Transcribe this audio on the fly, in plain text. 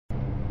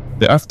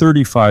The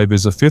F-35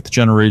 is a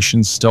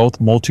fifth-generation stealth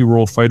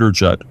multi-role fighter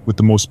jet with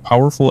the most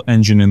powerful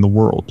engine in the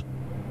world.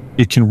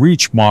 It can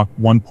reach Mach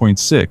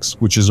 1.6,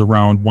 which is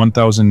around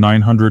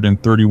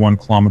 1,931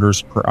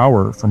 kilometers per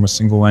hour from a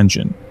single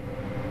engine.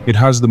 It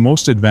has the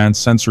most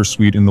advanced sensor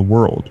suite in the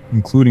world,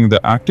 including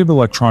the Active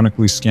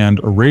Electronically Scanned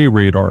Array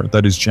radar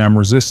that is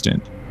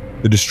jam-resistant,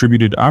 the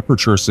Distributed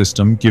Aperture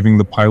System giving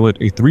the pilot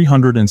a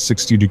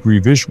 360-degree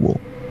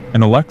visual,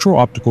 an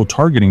Electro-Optical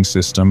Targeting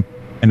System,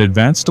 and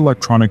advanced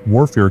electronic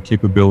warfare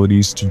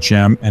capabilities to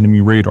jam enemy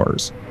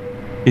radars.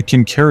 It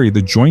can carry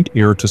the Joint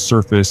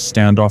Air-to-Surface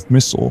Standoff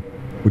Missile,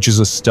 which is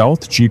a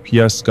stealth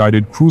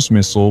GPS-guided cruise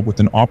missile with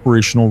an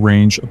operational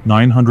range of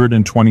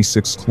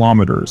 926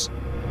 kilometers,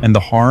 and the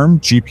HARM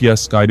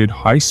GPS-guided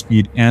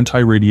high-speed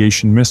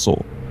anti-radiation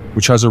missile,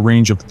 which has a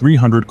range of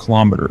 300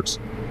 kilometers.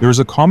 There is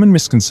a common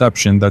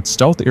misconception that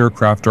stealth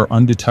aircraft are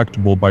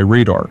undetectable by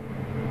radar.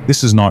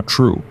 This is not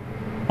true.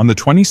 On the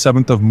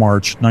 27th of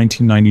March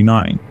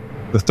 1999,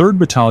 the 3rd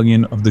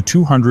Battalion of the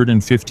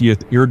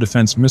 250th Air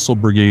Defense Missile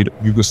Brigade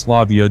of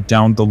Yugoslavia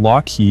downed the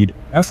Lockheed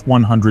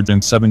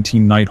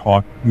F-117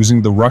 Nighthawk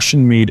using the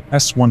Russian-made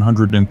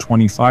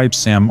S-125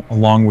 SAM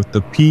along with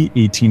the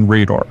P-18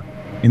 radar.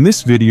 In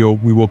this video,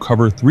 we will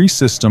cover 3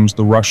 systems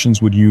the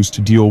Russians would use to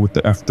deal with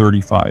the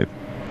F-35.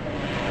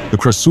 The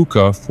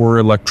Krasuka-4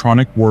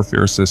 Electronic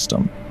Warfare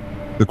System.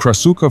 The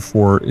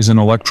Krasuka-4 is an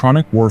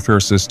electronic warfare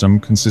system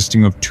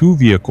consisting of 2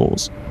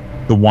 vehicles,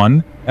 the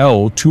one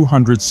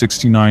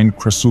L-269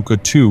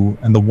 Krasuka-2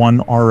 and the one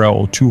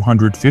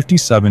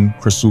RL-257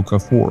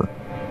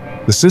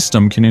 Krasuka-4. The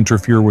system can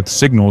interfere with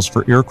signals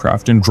for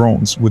aircraft and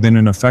drones within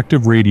an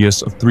effective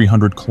radius of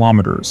 300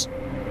 kilometers.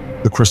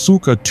 The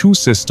Krasuka-2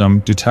 system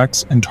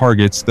detects and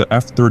targets the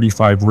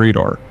F-35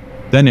 radar.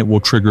 Then it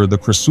will trigger the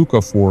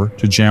Krasuka-4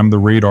 to jam the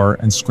radar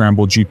and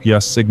scramble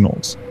GPS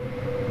signals.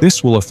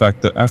 This will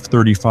affect the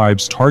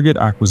F-35's target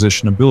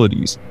acquisition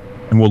abilities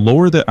and will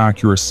lower the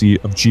accuracy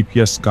of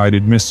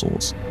GPS-guided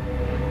missiles.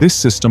 This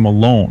system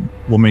alone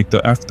will make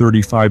the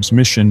F-35's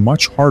mission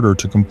much harder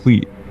to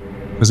complete,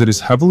 because it is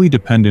heavily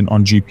dependent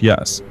on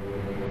GPS.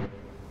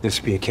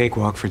 This would be a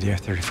cakewalk for the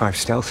F-35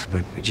 Stealth,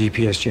 but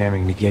GPS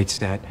jamming negates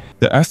that.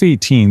 The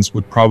F-18s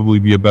would probably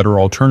be a better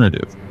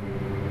alternative.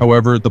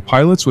 However, the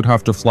pilots would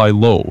have to fly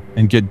low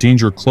and get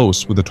danger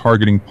close with a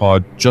targeting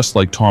pod just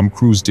like Tom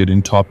Cruise did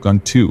in Top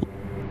Gun 2.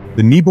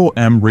 The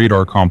nebo-m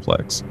radar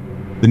complex.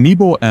 The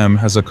nebo-m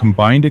has a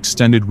combined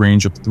extended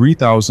range of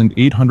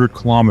 3,800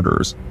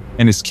 kilometers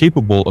and is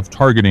capable of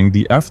targeting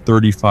the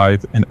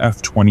F-35 and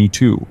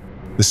F-22.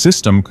 The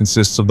system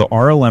consists of the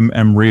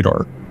RLM-M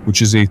radar,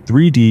 which is a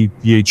 3D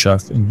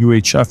VHF and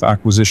UHF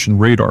acquisition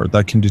radar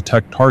that can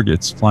detect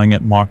targets flying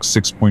at Mach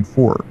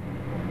 6.4.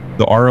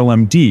 The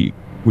RLM-D,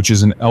 which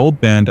is an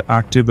L-band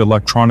active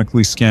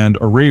electronically scanned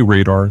array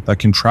radar that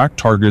can track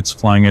targets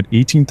flying at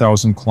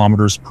 18,000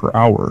 kilometers per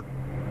hour,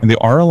 and the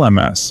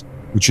RLMS,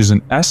 which is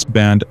an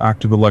S-band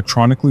active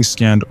electronically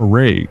scanned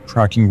array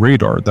tracking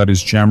radar that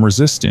is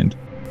jam-resistant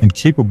and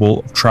capable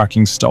of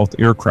tracking stealth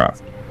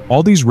aircraft.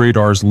 All these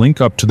radars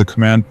link up to the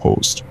command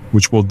post,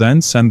 which will then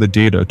send the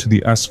data to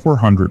the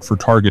S-400 for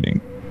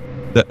targeting.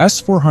 The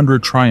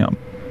S-400 Triumph.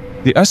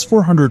 The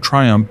S-400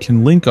 Triumph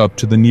can link up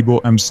to the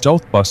nebo-m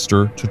stealth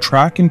buster to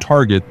track and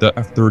target the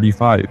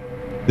F-35.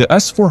 The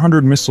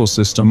S-400 missile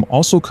system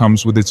also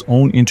comes with its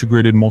own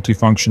integrated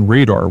multifunction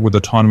radar with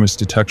autonomous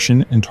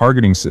detection and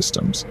targeting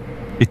systems.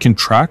 It can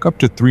track up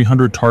to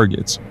 300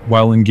 targets,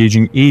 while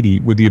engaging 80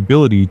 with the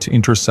ability to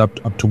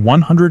intercept up to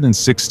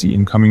 160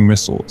 incoming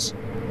missiles.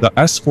 The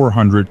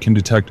S-400 can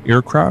detect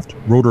aircraft,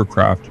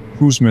 rotorcraft,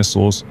 cruise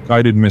missiles,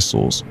 guided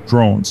missiles,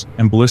 drones,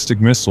 and ballistic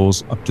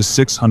missiles up to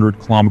 600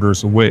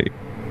 kilometers away.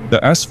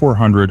 The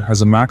S-400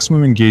 has a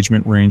maximum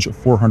engagement range of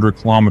 400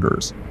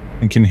 kilometers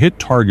and can hit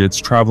targets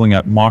traveling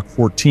at Mach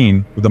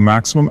 14 with a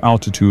maximum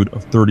altitude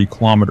of 30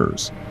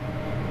 kilometers.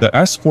 The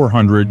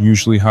S-400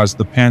 usually has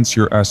the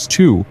Pantsir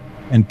S-2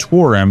 and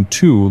Tor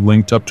M2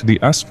 linked up to the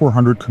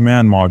S-400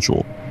 command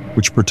module,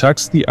 which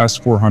protects the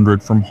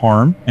S-400 from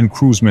harm and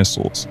cruise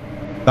missiles.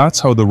 That's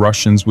how the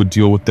Russians would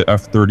deal with the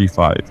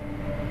F-35.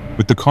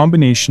 With the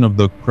combination of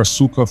the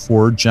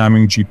Krasuka-4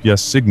 jamming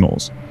GPS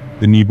signals,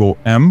 the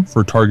nebo-m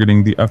for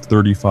targeting the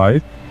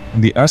F-35,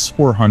 and the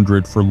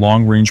S-400 for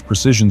long-range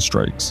precision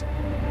strikes.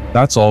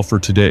 That's all for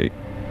today.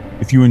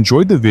 If you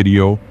enjoyed the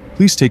video,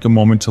 please take a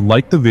moment to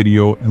like the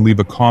video and leave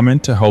a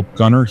comment to help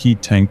Gunner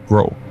Heat Tank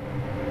grow.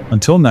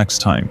 Until next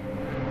time.